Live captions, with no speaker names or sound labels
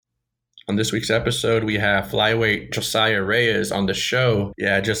On this week's episode, we have flyweight Josiah Reyes on the show.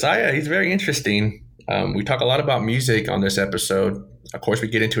 Yeah, Josiah, he's very interesting. We talk a lot about music on this episode. Of course, we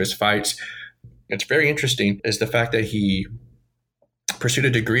get into his fights. It's very interesting is the fact that he pursued a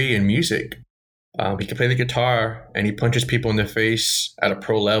degree in music. He can play the guitar and he punches people in the face at a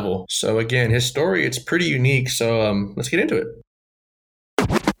pro level. So again, his story, it's pretty unique. So let's get into it.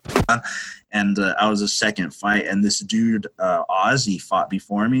 And I was a second fight, and this dude, Ozzy, fought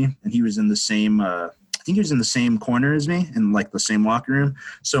before me, and he was in the same, I think he was in the same corner as me, in like the same locker room.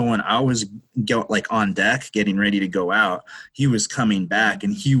 So when I was on deck, getting ready to go out, he was coming back,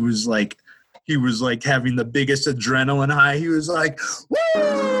 and he was like having the biggest adrenaline high. He was like,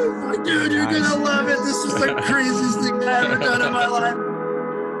 "Woo, dude, you're gonna love it. This is the craziest thing I've ever done in my life."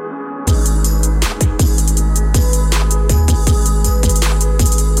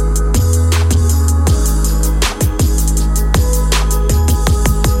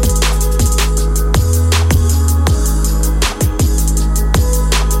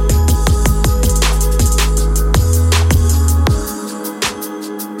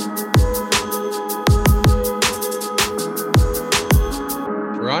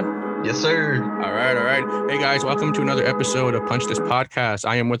 Yes, sir. All right. Hey, guys, welcome to another episode of Punch This Podcast.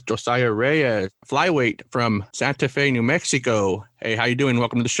 I am with Josiah Reyes, flyweight from Santa Fe, New Mexico. Hey, how you doing?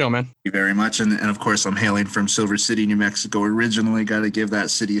 Welcome to the show, man. Thank you very much. And of course, I'm hailing from Silver City, New Mexico. Originally, got to give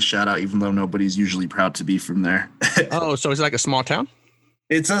that city a shout out, even though nobody's usually proud to be from there. Oh, so it's like a small town?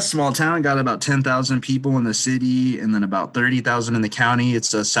 It's a small town. Got about 10,000 people in the city and then about 30,000 in the county.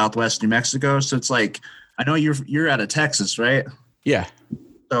 It's Southwest New Mexico. So it's like, I know you're out of Texas, right? Yeah.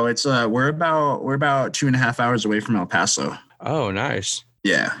 So it's we're about 2.5 hours away from El Paso. Oh, nice.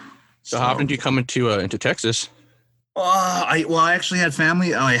 Yeah. So how often do you come into Texas? I actually had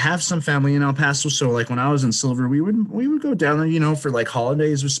family. I have some family in El Paso. So like when I was in Silver, we would go down there, for like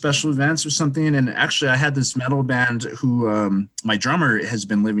holidays or special events or something. And actually, I had this metal band who my drummer has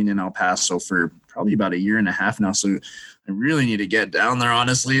been living in El Paso for probably about 1.5 years now. So I really need to get down there.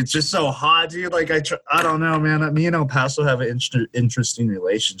 Honestly, it's just so hot, dude. Like I don't know, man. Me and El Paso have an interesting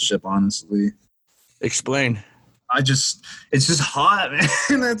relationship. Honestly, explain. It's just hot,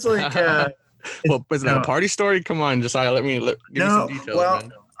 man. That's like. Well, is that a party story? Come on, Josiah, give me some details. Well,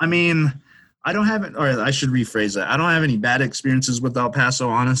 man. I mean, I don't have it, or I should rephrase that. I don't have any bad experiences with El Paso,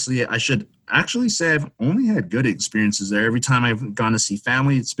 honestly. I should actually say I've only had good experiences there. Every time I've gone to see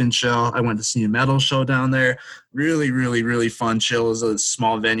family, it's been chill. I went to see a metal show down there. Really, really, really fun, chill. It was a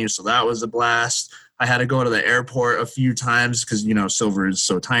small venue, so that was a blast. I had to go to the airport a few times because, Silver is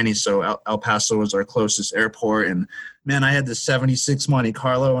so tiny. So El Paso was our closest airport. And, man, I had the 76 Monte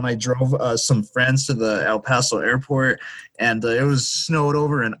Carlo, and I drove some friends to the El Paso airport. And it was snowed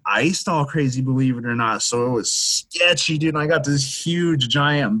over and iced all crazy, believe it or not. So it was sketchy, dude. And I got this huge,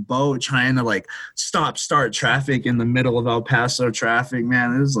 giant boat trying to, start traffic in the middle of El Paso traffic.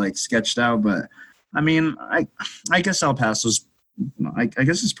 Man, it was, sketched out. But, I mean, I guess El Paso's I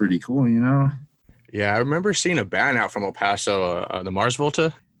guess it's pretty cool, Yeah, I remember seeing a band out from El Paso, the Mars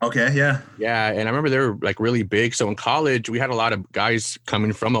Volta. Okay, yeah. Yeah, and I remember they were really big. So in college, we had a lot of guys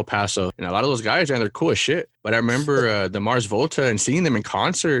coming from El Paso, and a lot of those guys, man, they're cool as shit. But I remember the Mars Volta and seeing them in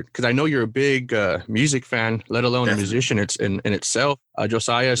concert, because I know you're a big music fan, let alone a musician in itself,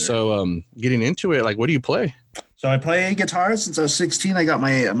 Josiah. So getting into it, what do you play? So I play guitar since I was 16. I got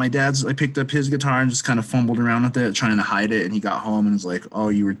my dad's. I picked up his guitar and just kind of fumbled around with it, trying to hide it. And he got home and was like, "Oh,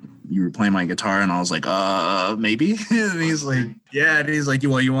 you were playing my guitar?" And I was like, maybe." And he's like, "Yeah." And he's like,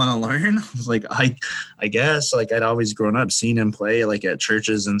 "Well, you want to learn?" I was like, I guess. I'd always grown up seeing him play at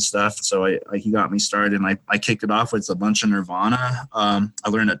churches and stuff. So he got me started. And I kicked it off with a bunch of Nirvana. I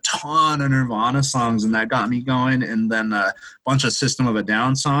learned a ton of Nirvana songs, and that got me going. And then a bunch of System of a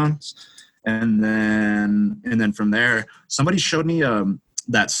Down songs. And then from there, somebody showed me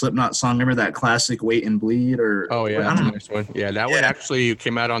that Slipknot song. Remember that classic "Wait and Bleed"? Oh yeah, that's a nice one. Yeah, that one actually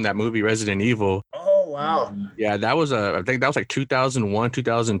came out on that movie Resident Evil. Oh wow. Yeah, that was I think that was 2001,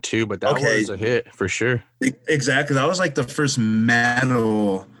 2002, but that was a hit for sure. Exactly, that was the first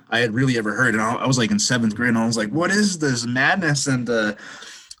metal I had really ever heard, and I was in 7th grade, and I was like, "What is this madness?" And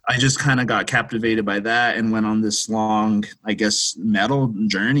I just kind of got captivated by that and went on this long, I guess, metal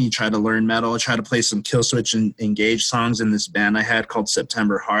journey, tried to learn metal, tried to play some Killswitch and Engage songs in this band I had called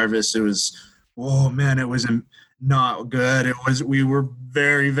September Harvest. It was, it was not good. We were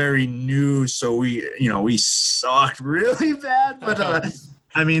very, very new. So we sucked really bad, but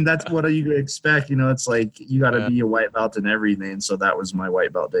I mean, that's what you expect. It's you got to be a white belt in everything. So that was my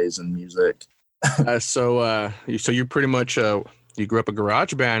white belt days in music. So you're pretty much, you grew up a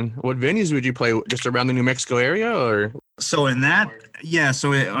garage band. What venues would you play? Just around the New Mexico area, or? So in that, yeah. So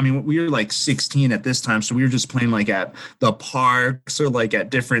we were like 16 at this time, so we were just playing like at the parks or like at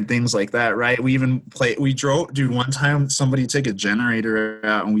different things like that, right? We drove, dude. One time, somebody took a generator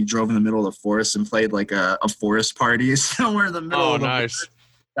out, and we drove in the middle of the forest and played like a forest party somewhere in the middle. Oh, of the nice. forest.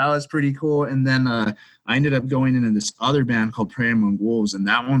 That was pretty cool. And then I ended up going into this other band called Prairie Among Wolves, and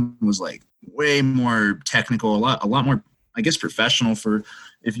that one was like way more technical, a lot more, I guess, professional, for,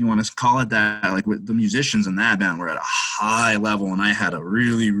 if you want to call it that. Like, with the musicians in that band were at a high level, and I had to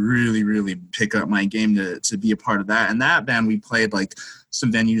really, really, really pick up my game to be a part of that. And that band, we played like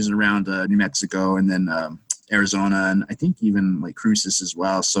some venues around New Mexico, and then Arizona, and I think even like Cruces as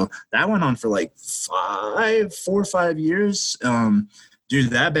well. So that went on for like 4 or 5 years.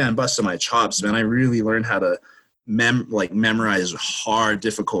 Dude, that band busted my chops, man. I really learned how to memorize hard,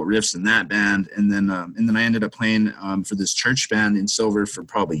 difficult riffs in that band. And then I ended up playing for this church band in Silver for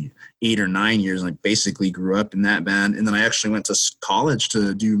probably 8 or 9 years. And I basically grew up in that band. And then I actually went to college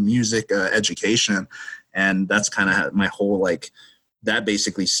to do music education. And that's kind of my whole, like, that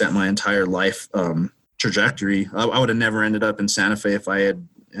basically set my entire life trajectory. I would have never ended up in Santa Fe if I had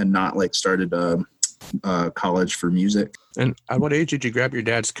not like started college for music. And at what age did you grab your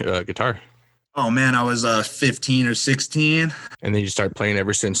dad's guitar? Oh man, I was 15 or 16. And then you started playing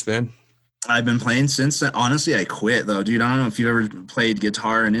ever since then? I've been playing since then. Honestly, I quit though, dude. I don't know if you ever played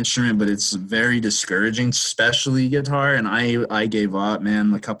guitar, an instrument, but it's very discouraging, especially guitar. And I gave up,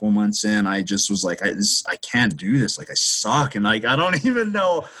 man. A couple months in, I just was like, I can't do this. Like, I suck, and like I don't even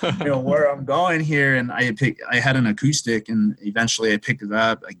know, where I'm going here. And I had an acoustic, and eventually I picked it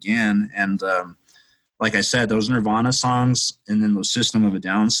up again. And like I said, those Nirvana songs and then those System of a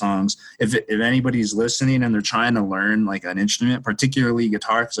Down songs, if anybody's listening and they're trying to learn like an instrument, particularly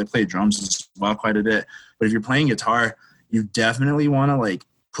guitar, because I play drums as well quite a bit, but if you're playing guitar, you definitely want to like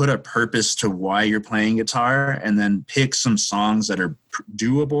put a purpose to why you're playing guitar, and then pick some songs that are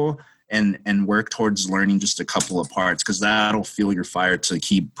doable and work towards learning just a couple of parts, because that'll fuel your fire to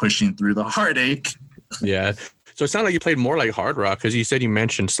keep pushing through the heartache. Yeah. So it sounded like you played more like hard rock, because you said you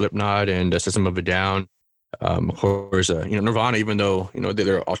mentioned Slipknot and System of a Down. Of course, Nirvana, even though,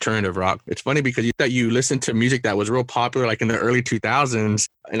 they're alternative rock. It's funny because you listened to music that was real popular like in the early 2000s.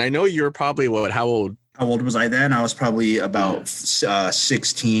 And I know you're probably how old? How old was I then? I was probably about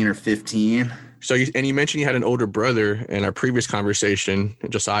 16 or 15. So you mentioned you had an older brother in our previous conversation,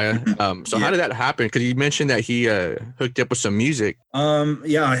 Josiah. So How did that happen? Because you mentioned that he hooked up with some music.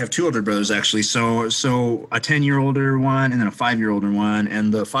 Yeah, I have 2 older brothers actually. So a 10-year-older one and then a 5-year-older one.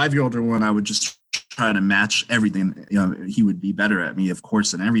 And the 5-year-older one, I would just try to match everything. He would be better at me, of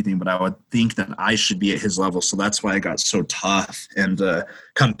course, than everything, but I would think that I should be at his level. So that's why I got so tough and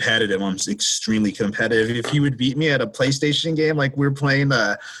competitive. I'm extremely competitive. If he would beat me at a PlayStation game, like we're playing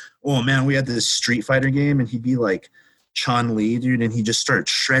oh man, we had this Street Fighter game, and he'd be like Chun-Li, dude, and he just started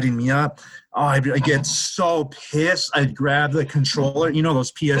shredding me up. Oh, I get so pissed. I'd grab the controller,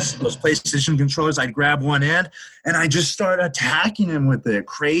 those PlayStation controllers. I'd grab one end, and I just start attacking him with it.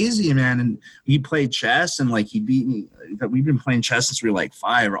 Crazy, man. And we played chess, and like he beat me. We've been playing chess since we were like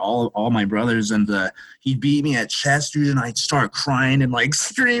 5, all my brothers, and he beat me at chess, dude. And I'd start crying and like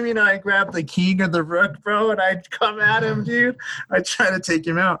screaming. And I'd grab the king of the rook, bro, and I'd come at him, dude. I'd try to take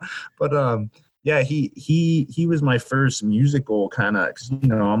him out, but yeah, he was my first musical kind of, because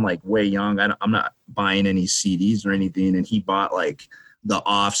I'm like way young. I'm not buying any CDs or anything, and he bought like The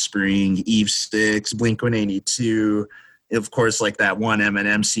Offspring, Eve Six, Blink-182, of course, like that one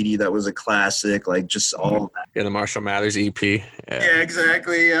Eminem CD that was a classic, like just all of that. Yeah, the Marshall Mathers EP. Yeah,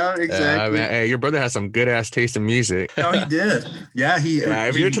 exactly. Yeah, exactly. Man, hey, your brother has some good ass taste in music. No, he did. Yeah,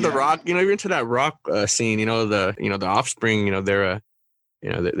 if you're into the rock, if you're into that rock scene, the Offspring, they're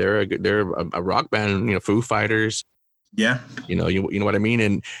a rock band, Foo Fighters. Yeah. You know what I mean?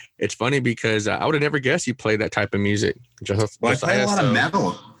 And it's funny because I would have never guessed you play that type of music. I play a lot of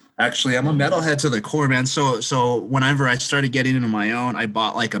metal. Actually, I'm a metalhead to the core, man. So whenever I started getting into my own, I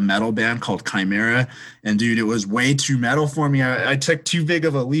bought like a metal band called Chimera. And dude, it was way too metal for me. I took too big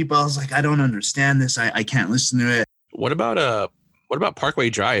of a leap. I was like, I don't understand this. I can't listen to it. What about Parkway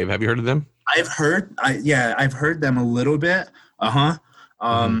Drive? Have you heard of them? I've heard them a little bit.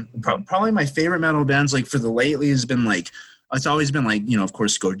 Probably my favorite metal bands, like for the lately, has been like, it's always been like, of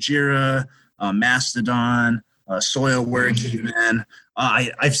course, Gojira, Mastodon, Soilwork, even.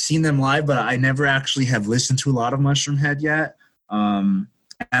 I've seen them live, but I never actually have listened to a lot of Mushroomhead yet.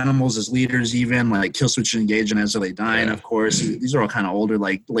 Animals as Leaders, even like Killswitch Engage and As They Dying, of course. These are all kind of older,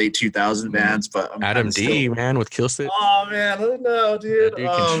 like late 2000 bands. But Adam D, man, with Killswitch. Oh man, I don't know, dude. That dude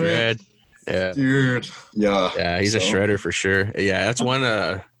can shred. Yeah. Dude. Yeah. Yeah, he's a shredder for sure. Yeah, that's one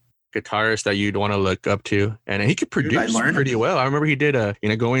guitarist that you'd want to look up to, and he could produce pretty well. I remember he did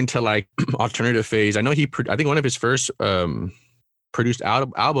going to like alternative phase. I know I think one of his first produced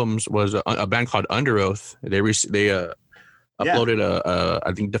albums was a band called Under Oath. They uploaded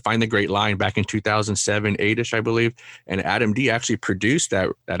I think Define the Great Line back in 2007, 8ish, I believe. And Adam D actually produced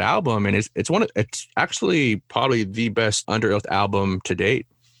that album, and it's actually probably the best Under Oath album to date.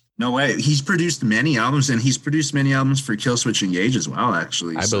 No way. He's produced many albums, and he's produced many albums for Killswitch Engage as well,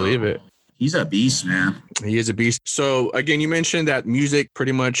 actually. I believe it. He's a beast, man. He is a beast. So again, you mentioned that music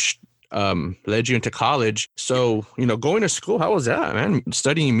pretty much led you into college. So, going to school, how was that, man?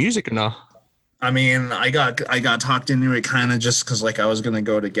 Studying music and all. I mean, I got talked into it kind of just because like I was gonna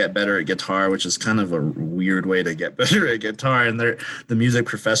go to get better at guitar, which is kind of a weird way to get better at guitar. And the music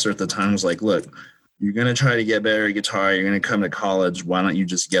professor at the time was like, "Look, you're gonna try to get better at guitar. You're gonna come to college. Why don't you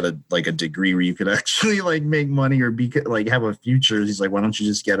just get a degree where you could actually like make money or be like have a future?" He's like, "Why don't you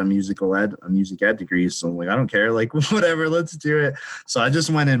just get a music ed degree?" So I'm like, "I don't care. Like whatever, let's do it." So I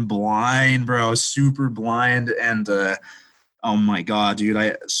just went in blind, bro, super blind, and oh my God,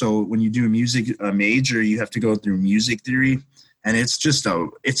 dude. So when you do a music major, you have to go through music theory, and it's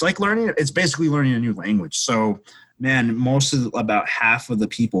basically learning a new language. So man, about half of the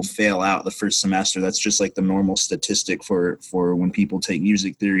people fail out the first semester. That's just like the normal statistic for when people take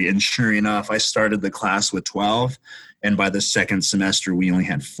music theory. And sure enough, I started the class with 12, and by the second semester, we only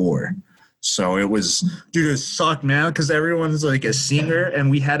had 4. So it sucked, man, because everyone's like a singer, and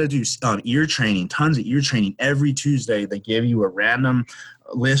we had to do ear training, tons of ear training every Tuesday. They gave you a random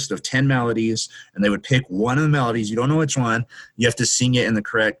list of 10 melodies, and they would pick one of the melodies. You don't know which one. You have to sing it in the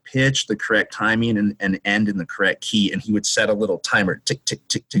correct pitch, the correct timing, and end in the correct key. And he would set a little timer, tick, tick,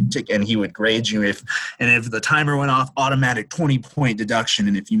 tick, tick, tick, and he would grade you. If the timer went off, automatic 20-point deduction.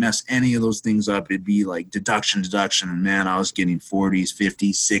 And if you mess any of those things up, it'd be like deduction. And man, I was getting 40s,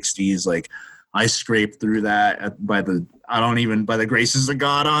 50s, 60s. Like I scraped through that by the graces of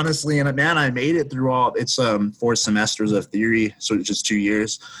God, honestly. And man, I made it through it's 4 semesters of theory. So it's just 2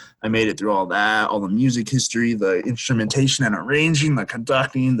 years. I made it through all that, all the music history, the instrumentation and arranging, the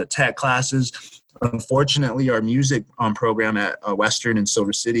conducting, the tech classes. Unfortunately, our music program at Western in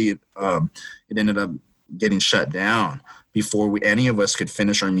Silver City, it ended up getting shut down before any of us could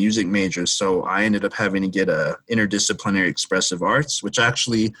finish our music majors. So I ended up having to get a interdisciplinary expressive arts, which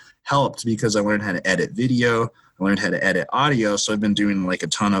actually helped because I learned how to edit video. I learned how to edit audio. So I've been doing like a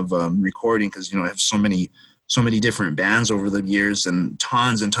ton of recording because, I have so many different bands over the years and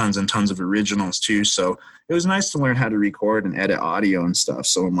tons of originals too. So it was nice to learn how to record and edit audio and stuff.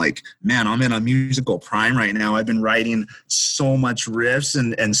 So I'm like, man, I'm in a musical prime right now. I've been writing so much riffs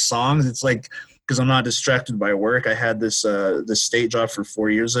and songs. It's like, because I'm not distracted by work. I had this state job for 4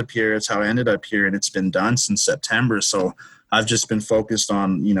 years up here. It's how I ended up here, and it's been done since September. So I've just been focused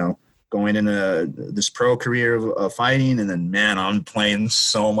on, going into this pro career of fighting. And then, man, I'm playing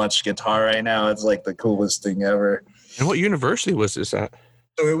so much guitar right now. It's like the coolest thing ever. And what university was this at?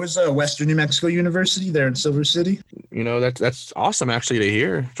 So it was Western New Mexico University there in Silver City. That's awesome actually to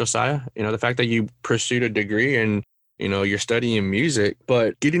hear, Josiah. The fact that you pursued a degree and you're studying music,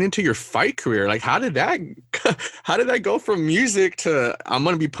 but getting into your fight career, like how did that go from music to I'm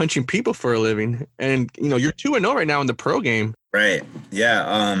going to be punching people for a living? And, you're 2-0 right now in the pro game. Right.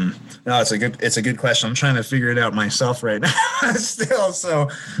 Yeah. No, it's a good question. I'm trying to figure it out myself right now still. So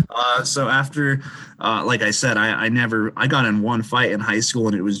after, like I said, I got in one fight in high school,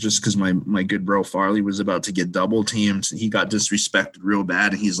 and it was just because my good bro Farley was about to get double teamed. He got disrespected real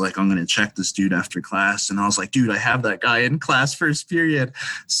bad, and he's like, "I'm going to check this dude after class." And I was like, "Dude, I have that guy in class first period."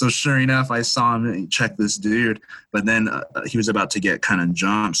 So sure enough, I saw him and check this dude, but then he was about to get kind of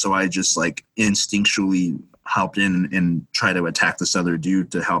jumped. So I just like instinctually helped in and try to attack this other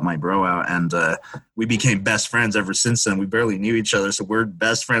dude to help my bro out. And we became best friends ever since then. We barely knew each other. So we're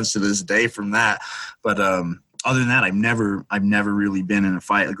best friends to this day from that. But other than that, I've never really been in a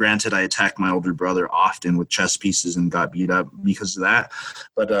fight. Granted, I attacked my older brother often with chess pieces and got beat up because of that.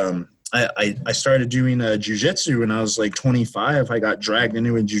 But I started doing jiu-jitsu when I was like 25. I got dragged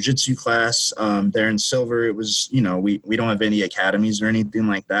into a jiu-jitsu class there in Silver. It was, we don't have any academies or anything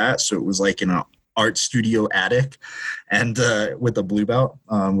like that. So it was like in a art studio attic, and with a blue belt,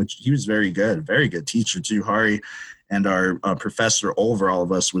 which he was very good teacher too, Hari. And our professor over all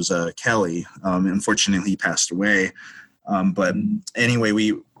of us was Kelly. Unfortunately, he passed away. But anyway,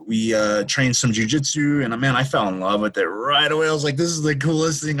 we trained some jiu-jitsu, and man, I fell in love with it right away. I was like, this is the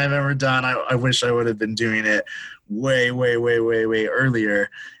coolest thing I've ever done. I wish I would have been doing it way earlier.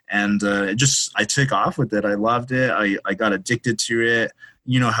 And I took off with it. I loved it. I got addicted to it.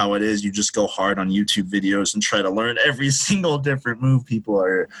 You know how it is. You just go hard on YouTube videos and try to learn every single different move people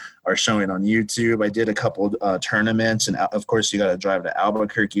are showing on YouTube. I did a couple tournaments, and of course you got to drive to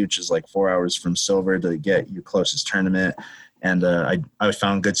Albuquerque, which is like 4 hours from Silver, to get your closest tournament. And I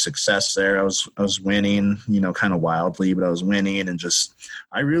found good success there. I was winning, kind of wildly, but I was winning, and just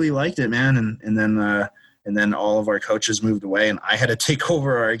I really liked it, man. And then all of our coaches moved away, and I had to take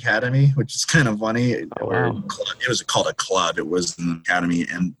over our academy, which is kind of funny. Oh, wow. It was called a club. It was an academy,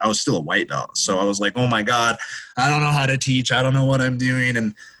 and I was still a white belt. So I was like, oh, my God, I don't know how to teach. I don't know what I'm doing.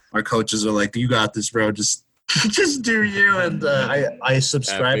 And our coaches are like, you got this, bro. Just do you. And I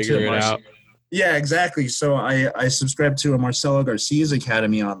subscribed to it. Yeah, exactly. So I subscribed to a Marcelo Garcia's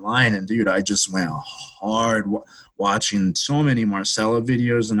academy online, and, dude, I just went hard watching so many Marcelo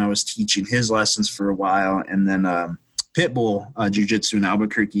videos, and I was teaching his lessons for a while. And then Pitbull Jiu-Jitsu in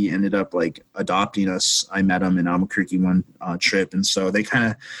Albuquerque ended up like adopting us. I met him in Albuquerque one trip, and so they kind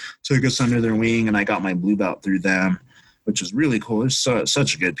of took us under their wing, and I got my blue belt through them, which is really cool. They're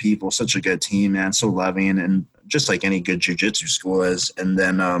such good people, such a good team, man, so loving, and just like any good jiu-jitsu school is. And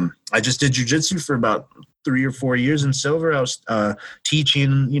then I just did jiu-jitsu for about 3 or 4 years in Silver. I was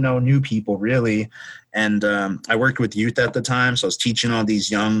teaching, new people really. And I worked with youth at the time. So I was teaching all these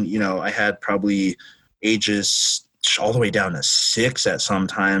young, I had probably ages all the way down to 6 at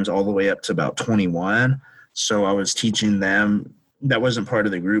sometimes, all the way up to about 21. So I was teaching them. That wasn't part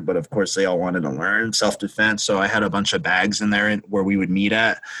of the group, but of course they all wanted to learn self-defense. So I had a bunch of bags in there where we would meet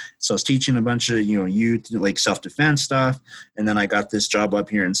at. So I was teaching a bunch of, youth, like self-defense stuff. And then I got this job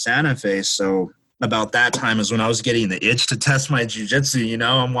up here in Santa Fe. So about that time is when I was getting the itch to test my jiu-jitsu.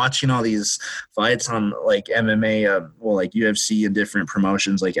 I'm watching all these fights on like MMA, like UFC and different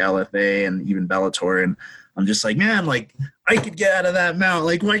promotions like LFA and even Bellator. And I'm just like, man, like I could get out of that mount.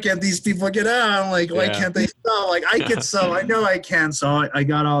 Like, why can't these people get out? I'm like, why can't they sell? Like, I could sell. I know I can. So I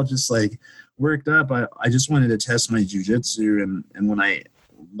got all just like worked up. I just wanted to test my jiu-jitsu. And when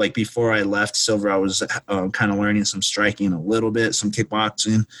before I left Silver, I was kind of learning some striking a little bit, some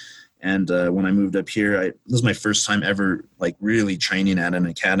kickboxing. And when I moved up here, this was my first time ever like really training at an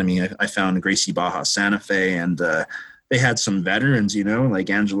academy. I found Gracie Baja Santa Fe, and they had some veterans, like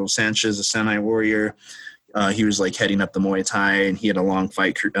Angelo Sanchez, a Senai warrior. He was like heading up the Muay Thai, and he had a long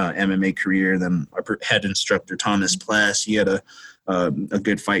fight MMA career. Then our head instructor, Thomas Pless, he had a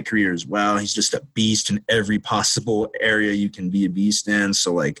good fight career as well. He's just a beast in every possible area you can be a beast in.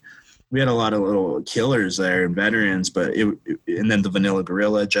 So like we had a lot of little killers there and veterans, and then the Vanilla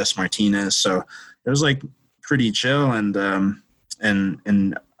Gorilla, Jess Martinez. So it was like pretty chill. And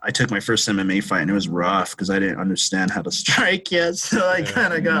I took my first MMA fight, and it was rough because I didn't understand how to strike yet. So I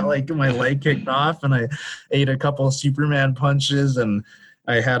kind of got like my leg kicked off, and I ate a couple of Superman punches, and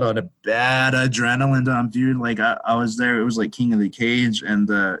I had on a bad adrenaline dump, dude. Like I was there. It was like King of the Cage, and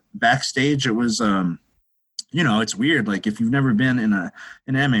backstage it was, it's weird. Like if you've never been in an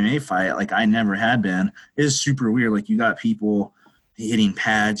MMA fight, like I never had been, it's super weird. Like you got people hitting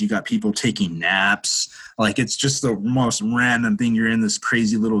pads, you got people taking naps. Like it's just the most random thing. You're in this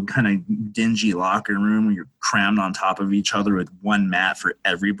crazy little kind of dingy locker room where you're crammed on top of each other with one mat for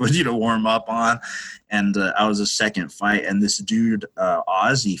everybody to warm up on. And I was a second fight, and this dude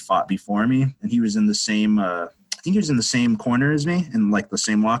Ozzy fought before me, and he was in the same I think he was in the same corner as me in like the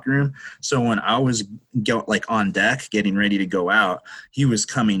same locker room. So when I was on deck getting ready to go out, he was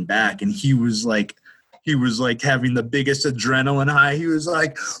coming back, and he was like having the biggest adrenaline high. He was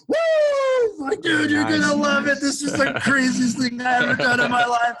like, woo! Like, dude, you're going to love it. This is the craziest thing I ever done in my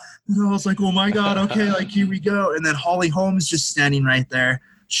life. And I was like, oh my God, okay, like here we go. And then Holly Holmes just standing right there.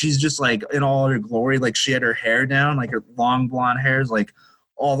 She's just like in all her glory. Like she had her hair down, like her long blonde hair is like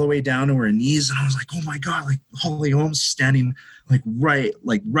all the way down to her knees. And I was like, oh my God, like Holly Holmes standing like right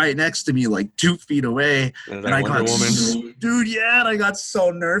next to me, like 2 feet away. And I got, dude, yeah. And I got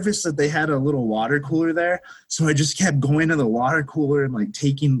so nervous that they had a little water cooler there. So I just kept going to the water cooler and like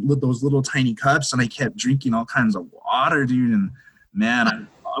taking those little tiny cups, and I kept drinking all kinds of water, dude. And man,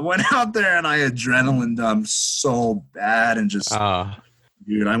 I went out there and I adrenaline dumped so bad, and just,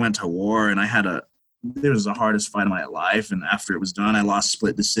 dude, I went to war, and it was the hardest fight of my life. And after it was done, I lost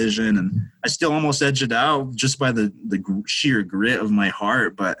split decision, and I still almost edged it out just by the sheer grit of my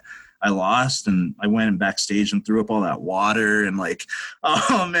heart. But I lost, and I went backstage and threw up all that water, and like,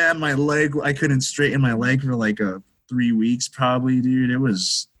 oh man, my leg, I couldn't straighten my leg for like 3 weeks probably, dude. It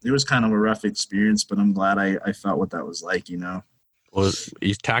was kind of a rough experience, but I'm glad I felt what that was like, Well,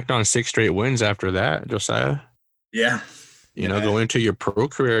 you tacked on 6 straight wins after that, Josiah. Yeah. You know, going into your pro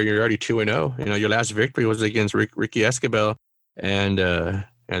career, you're already 2-0. You know, your last victory was against Ricky Escobar, and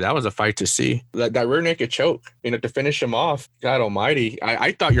that was a fight to see. That rear naked choke, you know, to finish him off. God Almighty,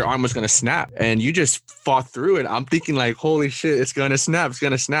 I thought your arm was gonna snap, and you just fought through it. I'm thinking like, holy shit, it's gonna snap,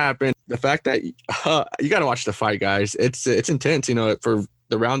 And the fact that you gotta watch the fight, guys. It's intense. You know, for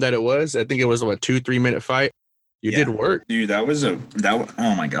the round that it was, I think it was a 2-3 minute fight. You did work, dude.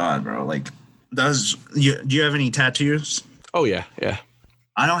 Oh my god, bro. Like, do you have any tattoos? Oh yeah.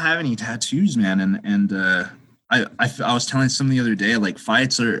 I don't have any tattoos, man, and I was telling some the other day, like,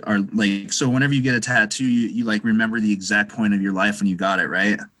 fights are like, so whenever you get a tattoo, you like remember the exact point of your life when you got it,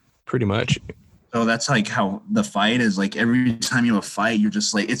 right? Pretty much. So that's like how the fight is. Like, every time you have a fight, you're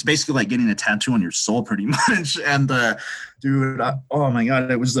just like, it's basically like getting a tattoo on your soul, pretty much. And dude, oh my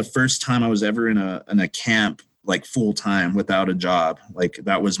god, it was the first time I was ever in a camp, like, full time without a job. Like,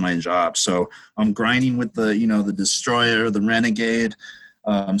 that was my job. So I'm grinding with the Destroyer, the Renegade,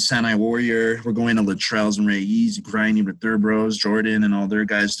 Sanai Warrior. We're going to Latrell's and Reyes, grinding with their bros, Jordan and all their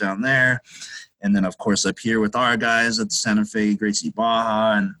guys down there. And then, of course, up here with our guys at the Santa Fe, Gracie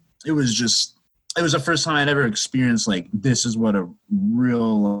Baja. And it was the first time I'd ever experienced, like, this is what a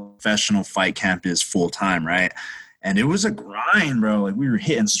real professional fight camp is full time, right? And it was a grind, bro. Like, we were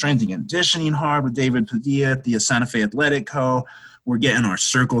hitting strength and conditioning hard with David Padilla at the Santa Fe Athletic Co. We're getting our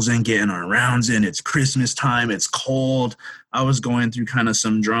circles in, getting our rounds in. It's Christmas time. It's cold. I was going through kind of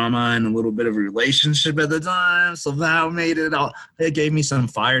some drama and a little bit of a relationship at the time. So that made it all. It gave me some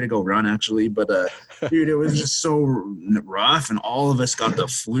fire to go run, actually. But, dude, it was just so rough. And all of us got the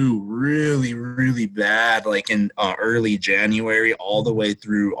flu really, really bad, like in early January, all the way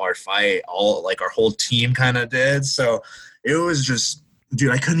through our fight. Our whole team kind of did. So it was just,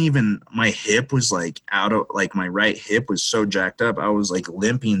 dude, I couldn't even, my hip was like out of, like, my right hip was so jacked up. I was like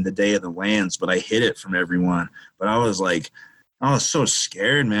limping the day of the weigh-ins, but I hid it from everyone. But I was so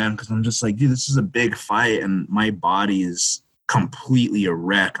scared, man, because I'm just like, dude, this is a big fight and my body is completely a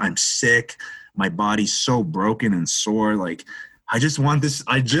wreck. I'm sick. My body's so broken and sore. Like, I just wanted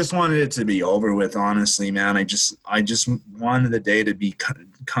it to be over with, honestly, man. I just wanted the day to be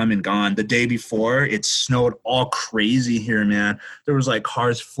come and gone. The day before, it snowed all crazy here, man. There was like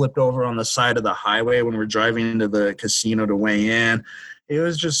cars flipped over on the side of the highway when we're driving into the casino to weigh in. It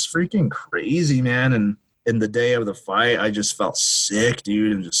was just freaking crazy, man. And in the day of the fight, I just felt sick,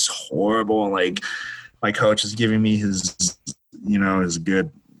 dude, and just horrible. Like, my coach is giving me his good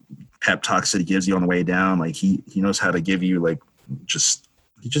pep talks that he gives you on the way down. Like, he knows how to give you, like,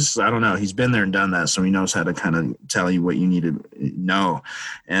 I don't know. He's been there and done that. So he knows how to kind of tell you what you need to know.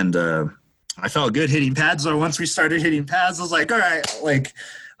 And I felt good hitting pads. So once we started hitting pads, I was like, all right, like,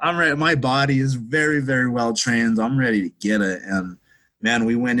 I'm ready. My body is very, very well trained. I'm ready to get it. And man,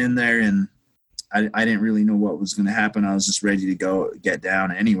 we went in there and I didn't really know what was going to happen. I was just ready to go get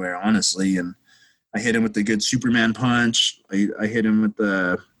down anywhere, honestly. And I hit him with the good Superman punch. I hit him with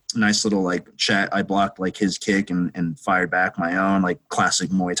the nice little, like, chat. I blocked, like, his kick and fired back my own, like,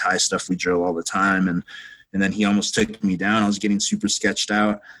 classic Muay Thai stuff we drill all the time. And then he almost took me down. I was getting super sketched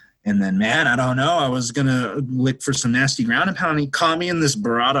out. And then, man, I don't know. I was going to look for some nasty ground and pound. He caught me in this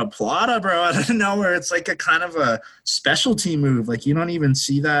Barada Plata, bro. I don't know where it's like a kind of a specialty move. Like, you don't even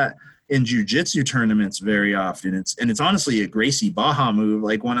see that in jiu-jitsu tournaments very often. It's honestly a Gracie Baja move.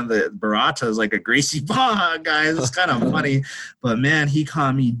 Like, one of the Baratas, like a Gracie Baja guy. It's kind of funny. But man, he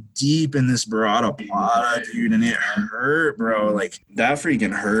caught me deep in this Barada Plata, dude, and it hurt, bro. Like, that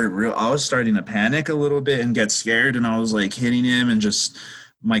freaking hurt real. I was starting to panic a little bit and get scared, and I was like hitting him, and just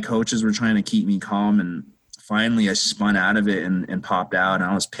my coaches were trying to keep me calm, and finally I spun out of it and popped out, and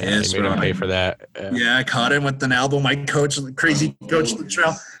I was pissed. You made him pay for that. Yeah, I caught him with an elbow. My coach, crazy coach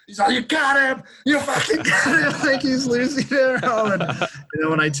Latrell, he's like, you got him. You fucking got him. Like, he's losing it. And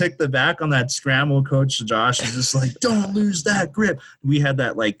when I took the back on that scramble, Coach Josh was just like, don't lose that grip. We had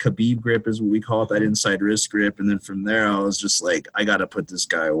that, like, Khabib grip is what we call it, that inside wrist grip. And then from there, I was just like, I got to put this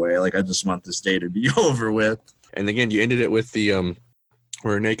guy away. Like, I just want this day to be over with. And again, you ended it with the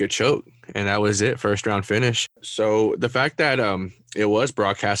rear naked choke, and that was it, first round finish. So the fact that it was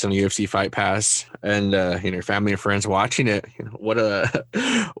broadcast on the UFC Fight Pass, and your family and friends watching it, what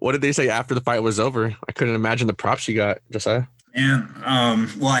did they say after the fight was over? I couldn't imagine the props you got, Josiah. And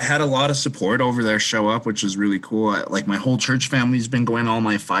well, I had a lot of support over there show up, which is really cool. Like, my whole church family's been going to all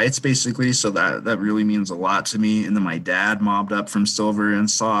my fights, basically, so that really means a lot to me. And then my dad mobbed up from Silver and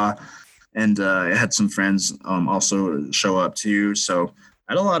saw, and I had some friends also show up too. So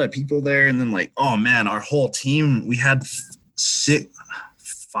I had a lot of people there. And then, like, oh man, our whole team, we had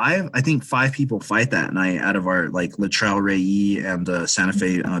I think five people fight that night out of our like Latrell Ray and Santa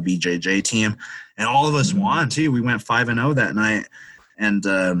Fe BJJ team, and all of us won too. We went 5-0 that night, and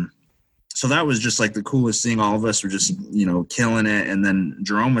so that was just like the coolest thing. All of us were just killing it, and then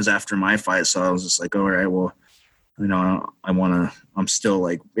Jerome was after my fight, so I was just like, all right, well, I'm still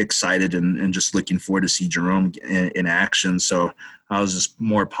like excited and just looking forward to see Jerome in action. So I was just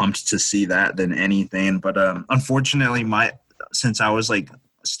more pumped to see that than anything. But unfortunately, since I was like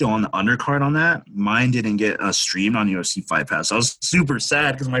still on the undercard on that, mine didn't get streamed on UFC Fight Pass. I was super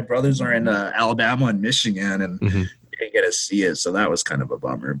sad because my brothers are in Alabama and Michigan and didn't get to see it. So that was kind of a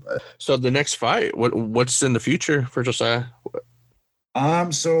bummer. But so the next fight, what's in the future for Josiah?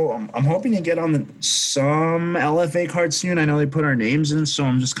 So I'm hoping to get on some LFA card soon. I know they put our names in, so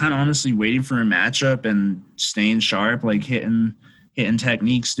I'm just kind of honestly waiting for a matchup and staying sharp, like hitting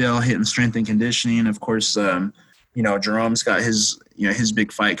technique still, hitting strength and conditioning. Of course, Jerome's got his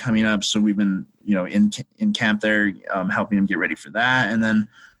big fight coming up, so we've been in camp there, helping him get ready for that, and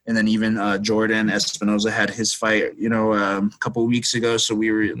then even Jordan Espinoza had his fight a couple of weeks ago, so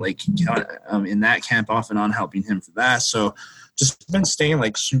we were like in that camp off and on helping him for that. So just been staying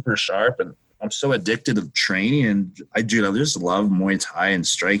like super sharp, and I'm so addicted to training, and I just love Muay Thai and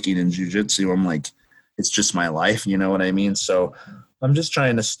striking and jiu-jitsu. I'm like, it's just my life, you know what I mean? So I'm just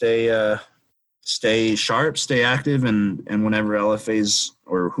trying to stay sharp, stay active, and whenever LFAs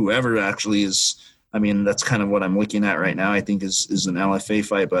or whoever actually is, I mean, that's kind of what I'm looking at right now, I think is an LFA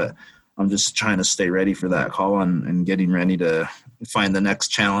fight, but I'm just trying to stay ready for that call and getting ready to find the next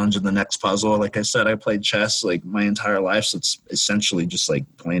challenge and the next puzzle. Like I said, I played chess like my entire life, so it's essentially just like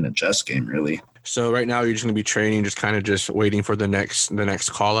playing a chess game, really. So right now you're just going to be training, just waiting for the next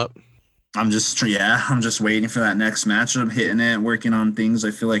call up? I'm just waiting for that next matchup, hitting it, working on things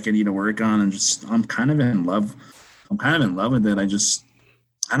I feel like I need to work on, and I'm kind of in love with it.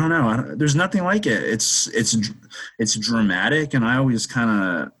 I don't know. There's nothing like it. It's dramatic, and I always kind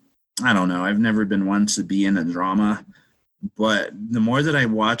of, I don't know. I've never been one to be in a drama, but the more that I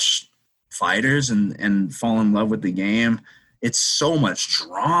watch fighters and fall in love with the game, it's so much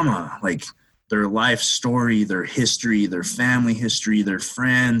drama. Like their life story, their history, their family history, their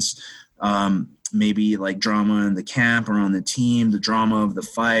friends, maybe like drama in the camp or on the team, the drama of the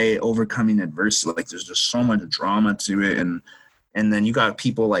fight, overcoming adversity. Like there's just so much drama to it, and then you got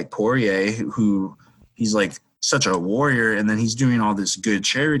people like Poirier, who he's like such a warrior, and then he's doing all this good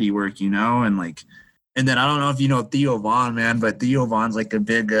charity work, and then I don't know if you know Theo Vaughn, man, but Theo Vaughn's like a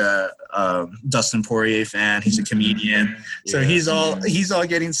big Dustin Poirier fan. He's a comedian, so he's all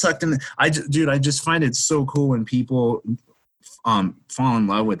getting sucked in. I just find it so cool when people fall in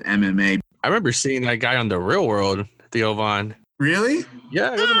love with MMA. I remember seeing that guy on The Real World, Theo Vaughn. Really?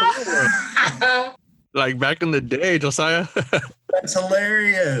 Yeah, he was on The Real World. Like back in the day, Josiah. That's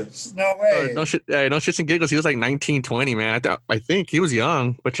hilarious. No way. No shits and giggles. He was like 19, 20, man. I think he was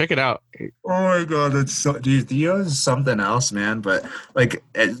young, but check it out. Oh my God, that's so, dude. Theo is something else, man. But like,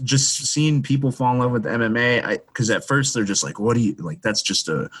 just seeing people fall in love with MMA, because at first they're just like, "What do you like?" That's just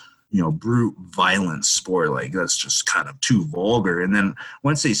a brute violent sport. Like that's just kind of too vulgar. And then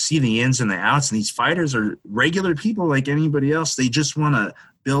once they see the ins and the outs, and these fighters are regular people like anybody else, they just want to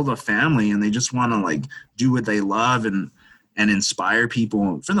build a family, and they just want to like do what they love and inspire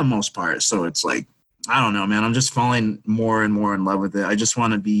people for the most part. So it's like, I don't know, man, I'm just falling more and more in love with it. I just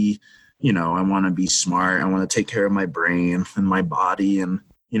want to be, I want to be smart. I want to take care of my brain and my body. And,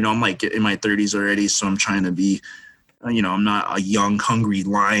 I'm like in my 30s already. So I'm trying to be, I'm not a young, hungry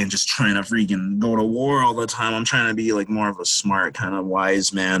lion just trying to freaking go to war all the time. I'm trying to be like more of a smart, kind of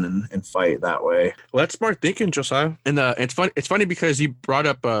wise man and fight that way. Well, that's smart thinking, Josiah. And it's funny because you brought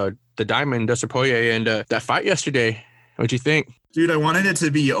up the Diamond, Dustin Poirier, and that fight yesterday. What'd you think? Dude, I wanted it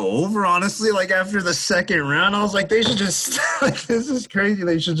to be over, honestly. Like, after the second round, I was like, they should just, like, this is crazy.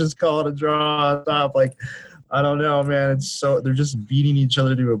 They should just call it a draw, stop. Like, I don't know, man. They're just beating each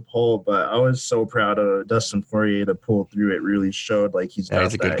other to a pulp. But I was so proud of Dustin Poirier to pull through. It really showed like he's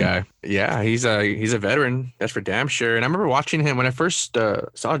a good guy. Yeah, he's a veteran. That's for damn sure. And I remember watching him when I first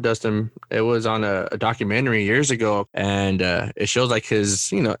saw Dustin. It was on a documentary years ago, and it shows like his,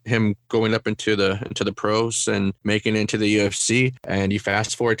 him going up into the pros and making it into the UFC. And you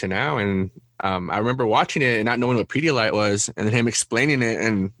fast forward to now, and I remember watching it and not knowing what Pedialyte was, and then him explaining it.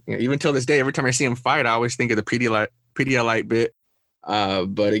 And even till this day, every time I see him fight, I always think of the Pedialyte bit.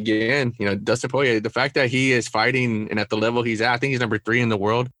 But again, Dustin Poirier, the fact that he is fighting and at the level he's at, I think he's number 3 in the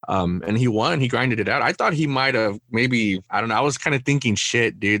world. And he won. He grinded it out. I thought he might have maybe, I don't know. I was kind of thinking,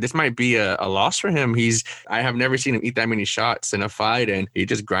 shit, dude, this might be a loss for him. I have never seen him eat that many shots in a fight, and he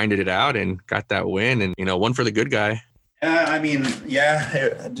just grinded it out and got that win, and won for the good guy. I mean,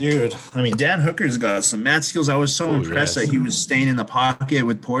 yeah, dude. I mean, Dan Hooker's got some mad skills. I was so impressed that he was staying in the pocket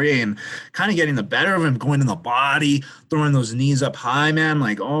with Poirier and kind of getting the better of him, going in the body, throwing those knees up high, man.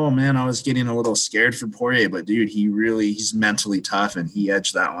 Like, oh, man, I was getting a little scared for Poirier. But, dude, he's mentally tough, and he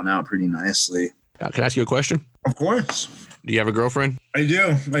edged that one out pretty nicely. Can I ask you a question? Of course. Do you have a girlfriend? I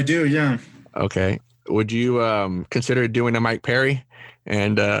do, yeah. Okay. Would you consider doing a Mike Perry?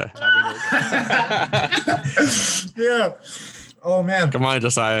 And yeah. Oh man. Come on,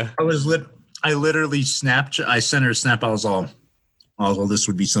 Josiah. I literally snapped. I sent her a snap. I was all, this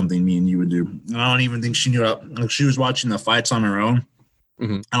would be something me and you would do. I don't even think she knew. Like, she was watching the fights on her own.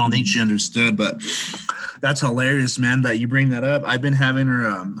 Mm-hmm. I don't think she understood, but that's hilarious, man, that you bring that up. I've been having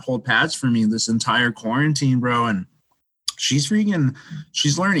her hold pads for me this entire quarantine, bro, and she's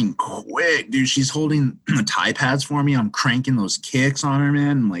learning quick, dude. She's holding the Thai pads for me. I'm cranking those kicks on her,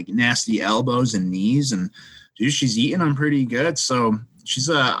 man, like nasty elbows and knees. And dude, she's eating them pretty good. So she's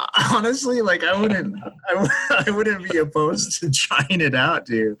honestly, like, I wouldn't be opposed to trying it out,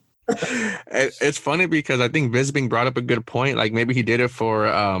 dude. It's funny because I think Bisping brought up a good point. Like, maybe he did it for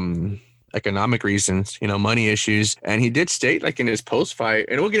economic reasons, money issues. And he did state, like, in his post fight,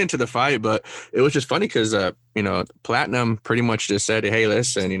 and we'll get into the fight, but it was just funny because Platinum pretty much just said, hey,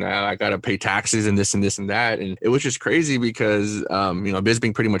 listen, I gotta pay taxes and this and this and that. And it was just crazy because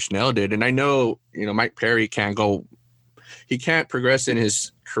Bisping pretty much nailed it. And I know Mike Perry can't progress in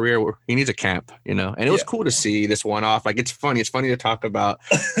his career where he needs a camp, and it was cool to see this one off. Like, it's funny to talk about,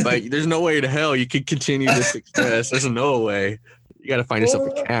 but there's no way to hell you could continue this success. There's no way. You got to find yourself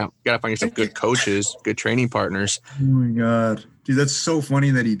a camp. You got to find yourself good coaches, good training partners. Oh my God, dude, that's so funny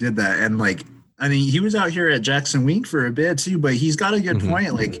that he did that. And like, I mean, he was out here at Jackson Wink for a bit too, but he's got a good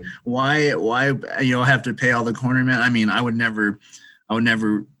point. Like, why have to pay all the cornermen? I mean, I would never. I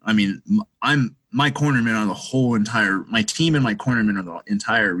mean, my cornermen are my team and my cornermen are the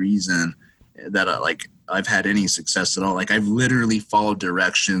entire reason that I've had any success at all. Like, I've literally followed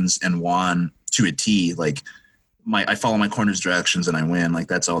directions and won to a T. Like, I follow my corner's directions and I win. Like,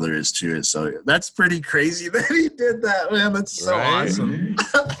 that's all there is to it. So that's pretty crazy that he did that, man. That's so awesome.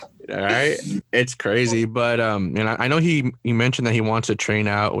 All right. It's crazy. But I know he mentioned that he wants to train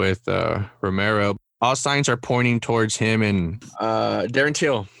out with Romero. All signs are pointing towards him and Darren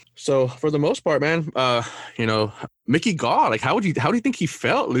Till. So for the most part, man, Mickey Gall, like, how do you think he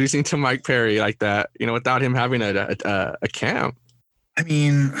felt losing to Mike Perry like that, without him having a camp? I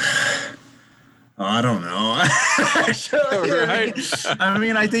mean, I don't know. Right? I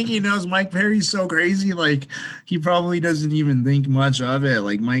mean, I think he knows Mike Perry's so crazy. Like, he probably doesn't even think much of it.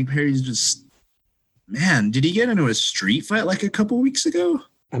 Like, Mike Perry's just, man, did he get into a street fight like a couple weeks ago?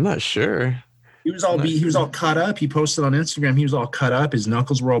 I'm not sure. He was all cut up. He posted on Instagram. He was all cut up. His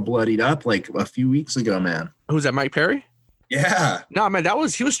knuckles were all bloodied up like a few weeks ago, man. Who's that, Mike Perry? Yeah. No, man,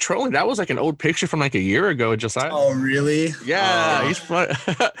 he was trolling. That was like an old picture from like a year ago, Josiah. Oh, really? Yeah, he's fun.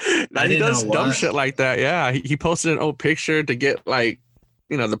 He does dumb shit like that. Yeah, he posted an old picture to get like,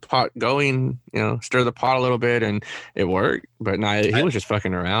 the pot going, stir the pot a little bit, and it worked. But he was just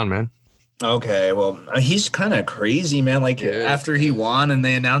fucking around, man. Okay, well, he's kind of crazy, man. Like, after he won and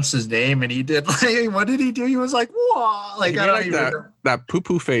they announced his name and he did, like, what did he do? He was like, whoa. Like, I don't even know. That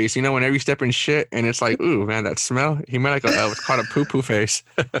poo-poo face, whenever you step in shit and it's like, ooh, man, that smell. He made like what's called a poo-poo face.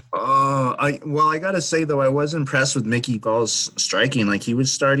 I got to say, though, I was impressed with Mickey Gall's striking. Like, he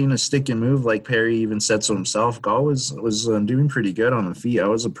was starting to stick and move, like Perry even said so himself. Gall was doing pretty good on the feet. I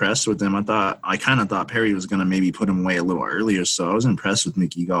was impressed with him. I kind of thought Perry was going to maybe put him away a little earlier, so I was impressed with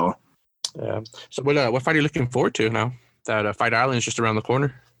Mickey Gall. Yeah. So what fight are you looking forward to now that Fight Island is just around the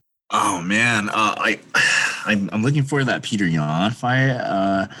corner? Oh man, I'm looking forward to that Peter Yan fight.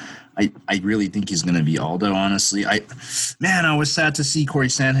 I really think he's going to be Aldo. Honestly, I was sad to see Corey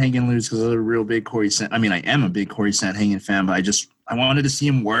Sandhagen lose because I was a real big I am a big Corey Sandhagen fan, but I wanted to see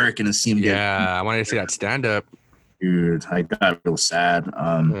him work and to see him. I wanted to see that stand up. Dude, I got real sad.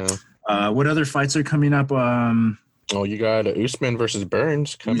 What other fights are coming up? You got Usman versus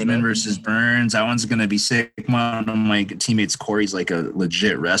Burns coming up. Versus Burns. That one's going to be sick. One of my teammates, Corey's like a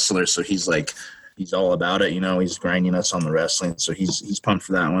legit wrestler, so he's all about it. He's grinding us on the wrestling, so he's pumped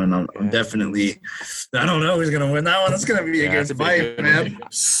for that one. I'm definitely. I don't know who's going to win that one. It's going to be a good fight, man.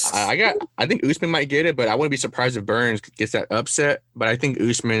 I think Usman might get it, but I wouldn't be surprised if Burns gets that upset. But I think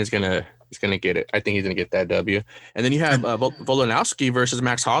Usman is gonna get it. I think he's gonna get that W. And then you have Volkanovski versus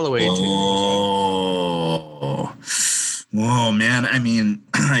Max Holloway. Whoa, man! I mean,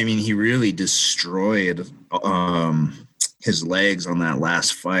 he really destroyed his legs on that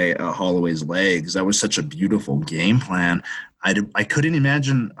last fight. Holloway's legs. That was such a beautiful game plan. I couldn't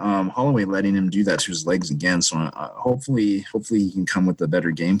imagine Holloway letting him do that to his legs again. So hopefully he can come with a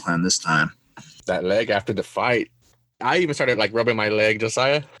better game plan this time. That leg after the fight, I even started like rubbing my leg,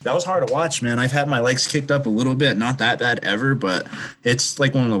 Josiah. That was hard to watch, man. I've had my legs kicked up a little bit, not that bad ever, but it's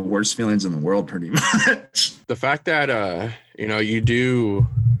like one of the worst feelings in the world, pretty much. The fact that you do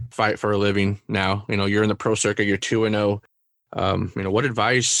fight for a living now, you're in the pro circuit, you're 2-0. What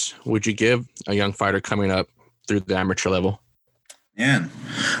advice would you give a young fighter coming up through the amateur level? Man,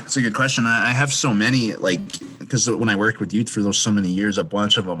 that's a good question. I have so many, because when I worked with youth for those so many years, a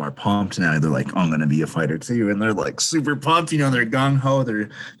bunch of them are pumped now. They're like, I'm going to be a fighter too. And they're like super pumped, they're gung-ho. They're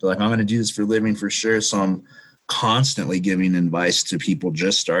like, I'm going to do this for a living for sure. So I'm constantly giving advice to people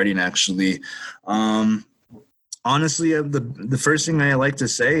just starting, actually. Honestly, the first thing I like to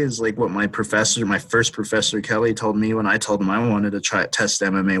say is like what my first professor Kelly told me when I told him I wanted to test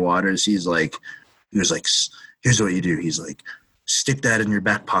MMA waters. He was like, here's what you do. He's like, stick that in your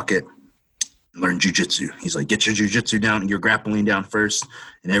back pocket, learn jiu-jitsu. He's like, get your jiu-jitsu down, your grappling down first,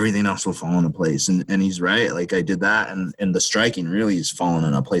 and everything else will fall into place. And he's right. Like I did that, and the striking really is falling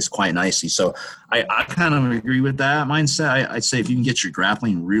into place quite nicely. So I kind of agree with that mindset. I'd say if you can get your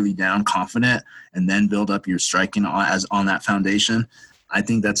grappling really down, confident, and then build up your striking on that foundation, I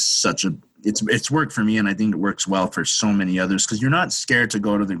think that's it's worked for me, and I think it works well for so many others, because you're not scared to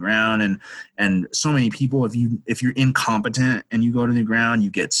go to the ground, and so many people, if you're incompetent and you go to the ground, you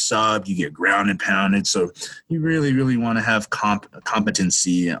get subbed, you get ground and pounded. So you really, really want to have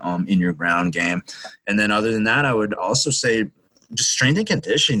competency in your ground game. And then other than that, I would also say just strength and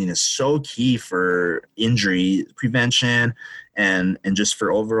conditioning is so key for injury prevention and just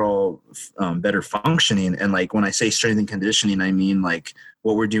for overall better functioning. And like when I say strength and conditioning, I mean like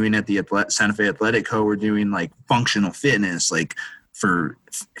what we're doing at the Santa Fe Athletic Co. We're doing like functional fitness, like for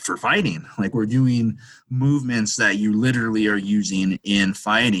fighting. Like we're doing movements that you literally are using in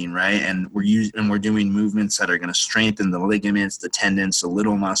fighting, right? And we're doing movements that are going to strengthen the ligaments, the tendons, the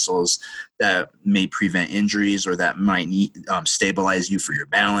little muscles that may prevent injuries, or that might stabilize you for your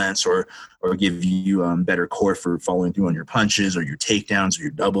balance, or give you better core for following through on your punches or your takedowns or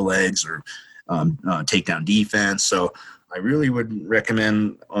your double legs or takedown defense. So I really would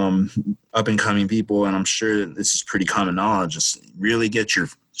recommend up-and-coming people, and I'm sure this is pretty common knowledge, just really get your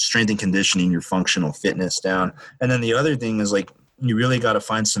strength and conditioning, your functional fitness down. And then the other thing is, like, you really got to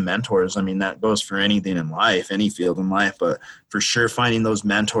find some mentors. I mean, that goes for anything in life, any field in life, but for sure finding those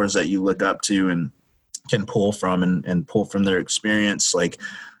mentors that you look up to and can pull from and pull from their experience, like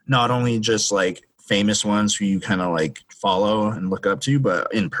not only just like famous ones who you kind of like follow and look up to,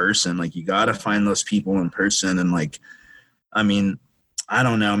 but in person. Like you got to find those people in person. And like, I mean, I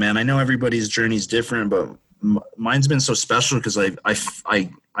don't know, man. I know everybody's journey is different, but mine's been so special because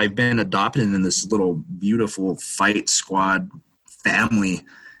I've been adopted in this little beautiful fight squad family.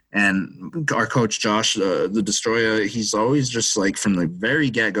 And our coach, Josh, the Destroyer, he's always just like from the very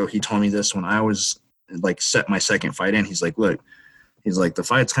get-go, he told me this when I was like set my second fight in. He's like, look, he's like, the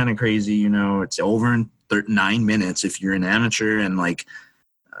fight's kind of crazy. It's over in 9 minutes if you're an amateur, and like,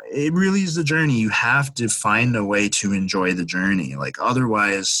 it really is the journey. You have to find a way to enjoy the journey. Like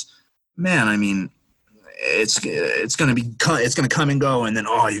otherwise, man, I mean, it's going to come and go. And then,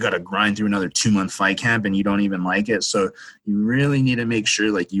 you got to grind through another 2-month fight camp and you don't even like it. So you really need to make sure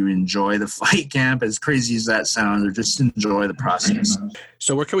like you enjoy the fight camp, as crazy as that sounds, or just enjoy the process.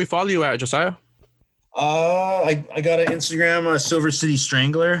 So where can we follow you at, Josiah? I got an Instagram, Silver City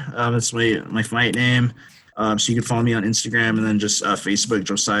Strangler. That's my fight name. So you can follow me on Instagram, and then just Facebook,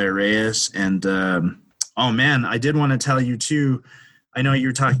 Josiah Reyes. And man, I did want to tell you too. I know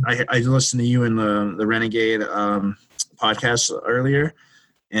you're talking. I listened to you in the Renegade podcast earlier,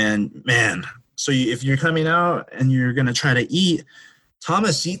 and man, so if you're coming out and you're gonna try to eat,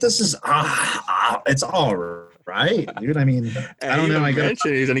 Tomasitas is it's all right, dude. I mean, I don't know.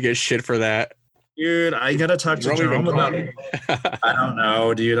 He's gonna get shit for that. Dude, I gotta talk to Jerome about it. I don't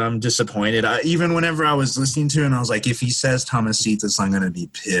know, dude. I'm disappointed. Even whenever I was listening to it, and I was like, if he says Tomasitas, I'm gonna be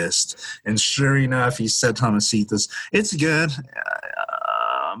pissed. And sure enough, he said Tomasitas. It's good,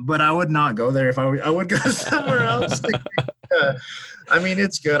 but I would not go there if I would go somewhere else. I mean,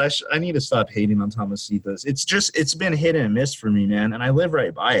 it's good. I need to stop hating on Tomasitas. It's been hit and miss for me, man. And I live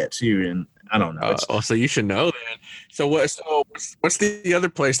right by it too. And I don't know. So you should know then. So what's the other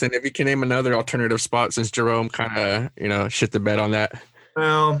place then? If you can name another alternative spot, since Jerome kind of, shit the bed on that.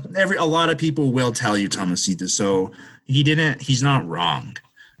 Well, a lot of people will tell you Tomasitas. So he's not wrong,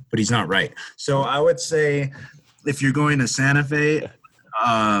 but he's not right. So I would say if you're going to Santa Fe,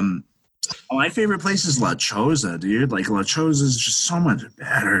 my favorite place is La Choza, dude. Like La Choza is just so much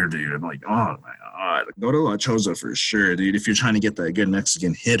better, dude. Like, oh God, go to La Choza for sure, dude. If you're trying to get that good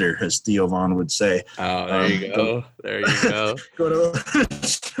Mexican hitter, as Theo Vaughn would say. Oh, there you go. There you go. Go to La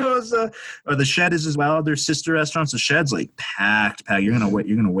Choza. Or the Shed is as well. Their sister restaurants. The Shed's like packed. You're gonna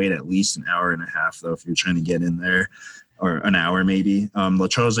wait at least an hour and a half though if you're trying to get in there. Or an hour maybe. La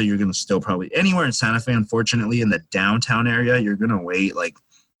Choza, you're gonna still probably anywhere in Santa Fe, unfortunately, in the downtown area, you're gonna wait like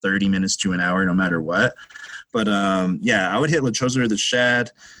 30 minutes to an hour no matter what. But I would hit La Choza or the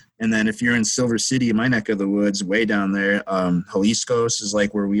Shed. And then if you're in Silver City, my neck of the woods, way down there, Jalisco's is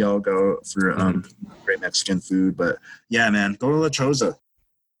like where we all go for great Mexican food. But yeah, man, go to La Choza.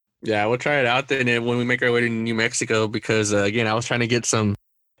 Yeah, we'll try it out then when we make our way to New Mexico because, again, I was trying to get some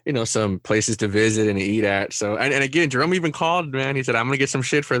places to visit and to eat at. So, and again, Jerome even called, man. He said, I'm going to get some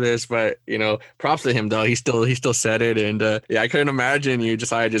shit for this. But, props to him, though. He still said it. And, I couldn't imagine you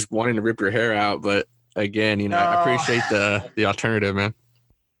just wanting to rip your hair out. But, again, I appreciate the alternative, man.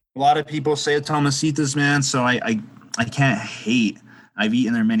 A lot of people say Tomasitas, man, so I can't hate. I've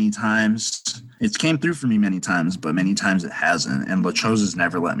eaten there many times. It's came through for me many times, but many times it hasn't. And La Choza's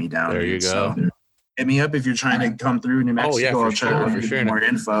never let me down. There you go. So hit me up if you're trying to come through New Mexico. Oh, yeah, I'll try to get more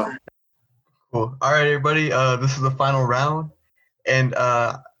info. Cool. All right, everybody. This is the final round. And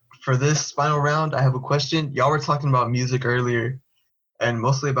for this final round, I have a question. Y'all were talking about music earlier and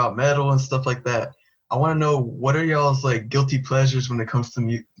mostly about metal and stuff like that. I want to know, what are y'all's like guilty pleasures when it comes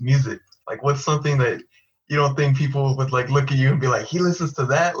to music? Like, what's something that you don't think people would like look at you and be like, he listens to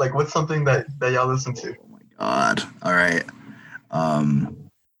that? Like, what's something that y'all listen to? Oh my God. All right.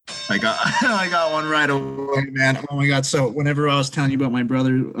 I got one right away, man. Oh my God. So whenever I was telling you about my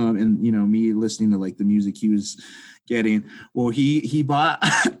brother and me listening to like the music he was getting, well, he bought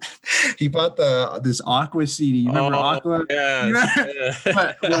this Aqua CD. You remember Aqua? Yeah.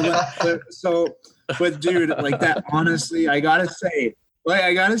 But dude, like that, honestly, I gotta say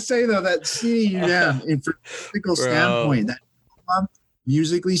though, that CD, from a physical standpoint, that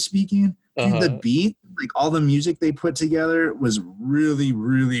musically speaking, dude, the beat, like all the music they put together was really,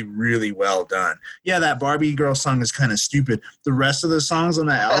 really, really well done. Yeah, that Barbie girl song is kind of stupid. The rest of the songs on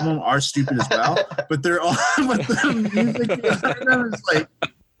that album are stupid as well, but the music behind them is like,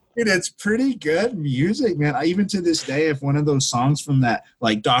 dude, it's pretty good music, man. Even to this day, if one of those songs from that,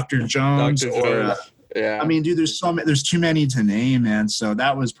 like Dr. Jones, yeah. I mean, dude, there's too many to name, man. So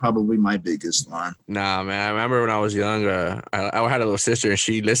that was probably my biggest one. Nah, man. I remember when I was young, I had a little sister, and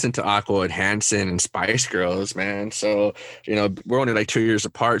she listened to Aqua and Hanson and Spice Girls, man. So we're only like 2 years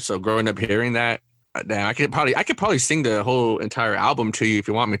apart. So growing up hearing that, I could probably sing the whole entire album to you if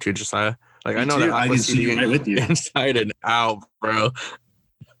you want me to, Josiah. Like Me I know too. that I Aqua can sing right with you. inside and out, bro.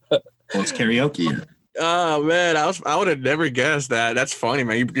 Well, it's karaoke. Oh man, I would have never guessed that. That's funny,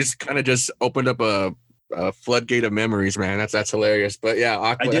 man. You just kind of just opened up a floodgate of memories, man. That's hilarious. But yeah,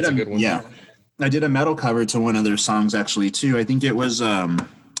 Aqua, that's a good one. Yeah, I did a metal cover to one of their songs actually too. I think it was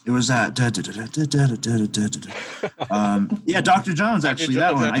that Dr. Jones actually.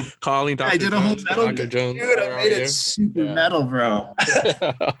 That one. I did a whole metal. Dr. Jones. Dude, I made it super metal, bro.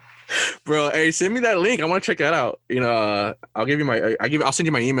 Bro, hey, send me that link. I want to check that out. I'll send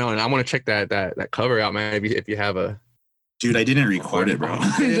you my email, and I want to check that cover out, man. If you have a. Dude, I didn't record it, bro. Man,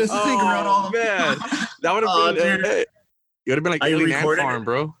 that would have been. It would have been like Alien Ant Farm,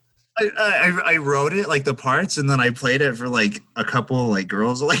 bro. I wrote it, like the parts, and then I played it for like a couple like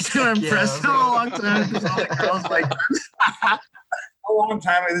girls like they were impressed. Yeah, a long time. All the girls like a long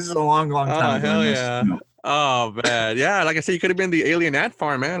time. This is a long time. Oh hell yeah. Oh man, yeah. Like I said, you could have been the Alien Ant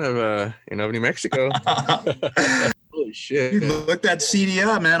Farm, man, of New Mexico. Holy shit! Dude, look that CD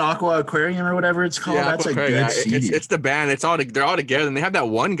up, man. Aqua Aquarium or whatever it's called. Yeah, that's a good CD. It's the band. They're all together, and they have that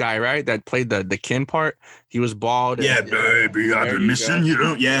one guy, right, that played the Ken part. He was bald. Yeah, baby, I've been missing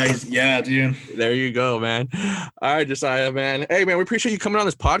you. Yeah, dude. There you go, man. All right, Josiah, man. Hey, man, we appreciate you coming on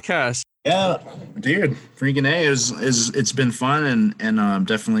this podcast. Yeah, dude, freaking A it's been fun, and I'm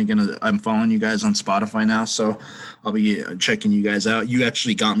definitely I'm following you guys on Spotify now, so I'll be checking you guys out. You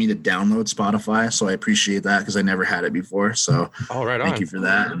actually got me to download Spotify, so I appreciate that because I never had it before. So thank you for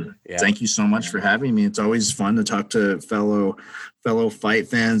that. Yeah. Thank you so much for having me. It's always fun to talk to fellow fight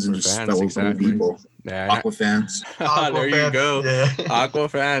fans and just fellow people. Yeah. Aqua fans. There you go. Yeah. Aqua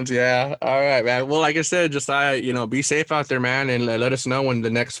fans. Yeah. All right, man. Well, like I said, Josiah, be safe out there, man, and let us know when the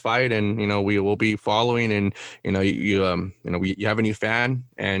next fight, and we will be following, and you have a new fan,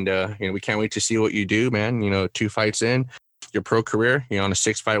 and we can't wait to see what you do, man. 2 fights in your pro career, on a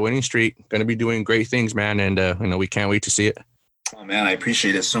 6-fight winning streak, going to be doing great things, man, and we can't wait to see it. Oh man, I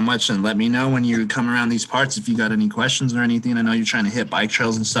appreciate it so much. And let me know when you come around these parts if you got any questions or anything. I know you're trying to hit bike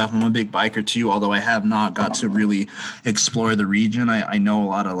trails and stuff. I'm a big biker too, although I have not got to really explore the region. I know a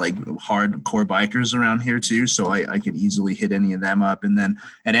lot of like hardcore bikers around here too, so I could easily hit any of them up. And then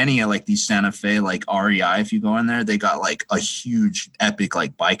at any of like these Santa Fe, like REI, if you go in there, they got like a huge epic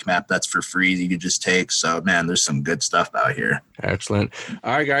like bike map that's for free that you could just take. So man, there's some good stuff out here. Excellent.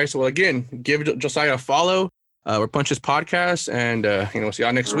 All right, guys. Well, again, give Josiah a follow. We're Punches Podcast, and we'll see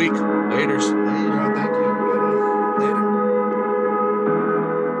y'all next week. Laters.